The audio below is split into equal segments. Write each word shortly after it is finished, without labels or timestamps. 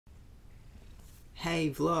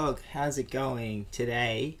Hey vlog, how's it going?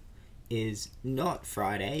 Today is not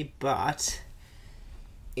Friday, but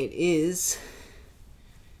it is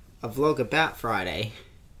a vlog about Friday.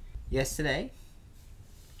 Yesterday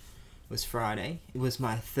was Friday. It was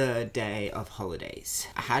my third day of holidays.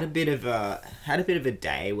 I had a bit of a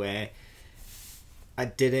day where I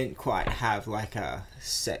didn't quite have like a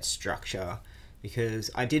set structure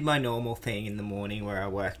because I did my normal thing in the morning where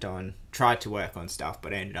I tried to work on stuff,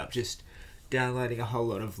 but I ended up just downloading a whole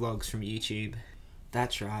lot of vlogs from YouTube.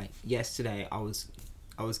 That's right. Yesterday I was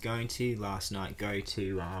going to last night go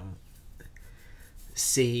to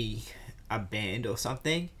see a band or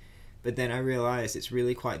something, but then I realized it's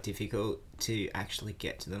really quite difficult to actually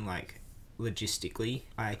get to them, like logistically.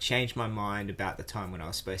 I changed my mind about the time when I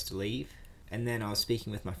was supposed to leave, and then I was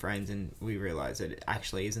speaking with my friends and we realized that it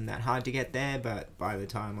actually isn't that hard to get there, but by the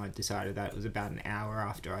time I decided that, it was about an hour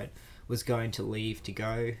after I was going to leave to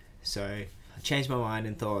go. So I changed my mind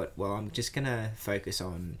and thought, well, I'm just gonna focus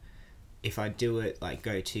on, if I do it, like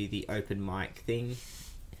go to the open mic thing,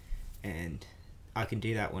 and I can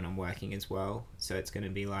do that when I'm working as well. So it's gonna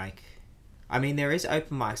be like, I mean, there is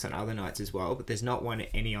open mics on other nights as well, but there's not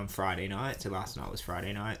any on Friday night. So last night was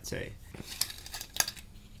Friday night, so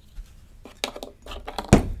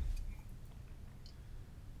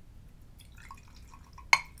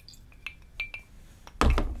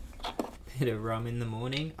bit of rum in the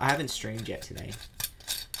morning. I haven't streamed yet today.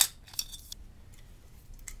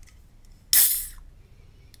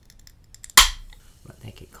 Let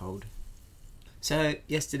that get cold. So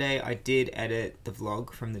yesterday I did edit the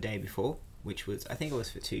vlog from the day before, which was, I think it was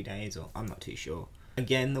for 2 days, or I'm not too sure.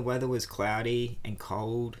 Again, the weather was cloudy and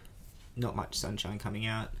cold, not much sunshine coming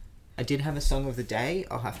out. I did have a song of the day.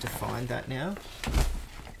 I'll have to find that now.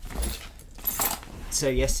 So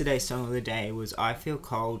yesterday's song of the day was I Feel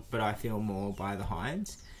Cold But I Feel More by The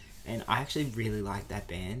Hinds, and I actually really like that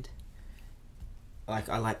band. Like,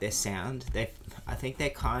 I like their sound. I think they're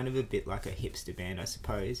kind of a bit like a hipster band, I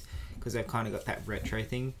suppose, because they've kind of got that retro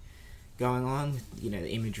thing going on, you know,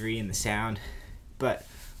 the imagery and the sound, but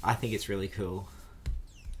I think it's really cool.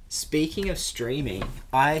 Speaking of streaming,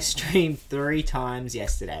 I streamed 3 times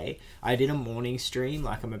yesterday. I did a morning stream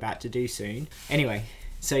like I'm about to do soon. Anyway,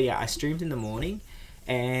 so yeah, I streamed in the morning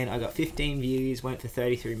and I got 15 views, went for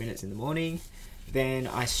 33 minutes in the morning. Then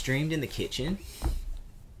I streamed in the kitchen.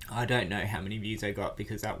 I don't know how many views I got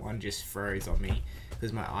because that one just froze on me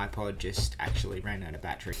because my iPod just actually ran out of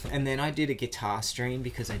battery. And then I did a guitar stream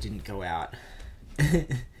because I didn't go out.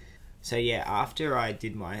 So yeah, after I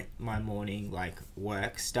did my morning like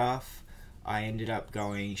work stuff, I ended up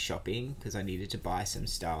going shopping because I needed to buy some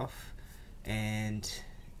stuff. And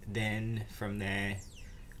then from there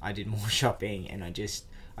I did more shopping, and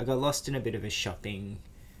I got lost in a bit of a shopping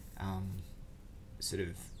sort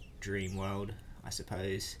of dream world, I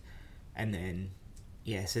suppose. And then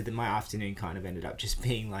yeah, so my afternoon kind of ended up just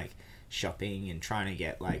being like shopping and trying to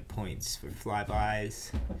get like points for flybys,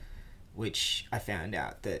 which I found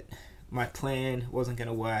out that my plan wasn't going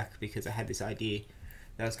to work because I had this idea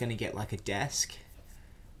that I was going to get like a desk,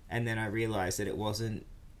 and then I realized that it wasn't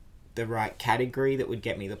the right category that would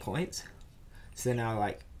get me the points. So then I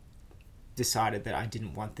like decided that I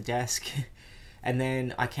didn't want the desk. And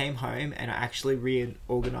then I came home and I actually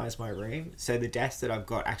reorganized my room. So the desk that I've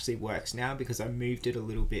got actually works now because I moved it a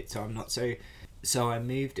little bit. So I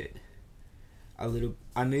moved it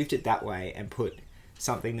that way and put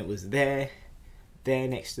something that was there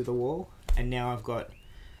next to the wall. And now I've got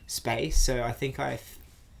space. So I think I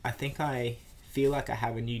feel like I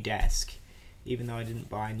have a new desk, even though I didn't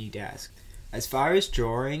buy a new desk. As far as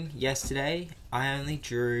drawing yesterday, I only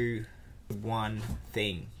drew one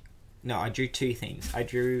thing. No, I drew 2 things. I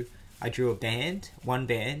drew one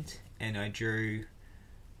band, and I drew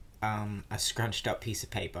a scrunched up piece of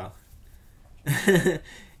paper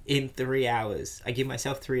in 3 hours. I give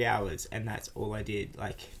myself 3 hours, and that's all I did.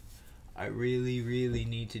 Like, I really, really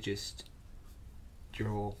need to just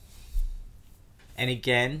draw. And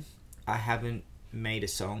again, I haven't made a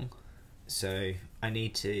song, so I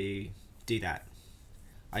need to do that.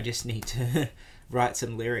 I just need to write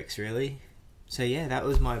some lyrics, really. So yeah, that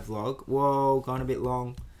was my vlog. Whoa, gone a bit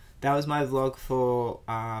long. That was my vlog for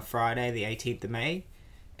Friday the 18th of May.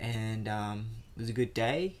 And it was a good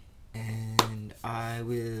day. And I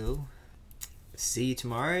will see you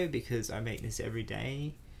tomorrow because I make this every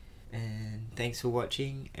day. And thanks for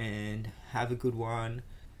watching and have a good one.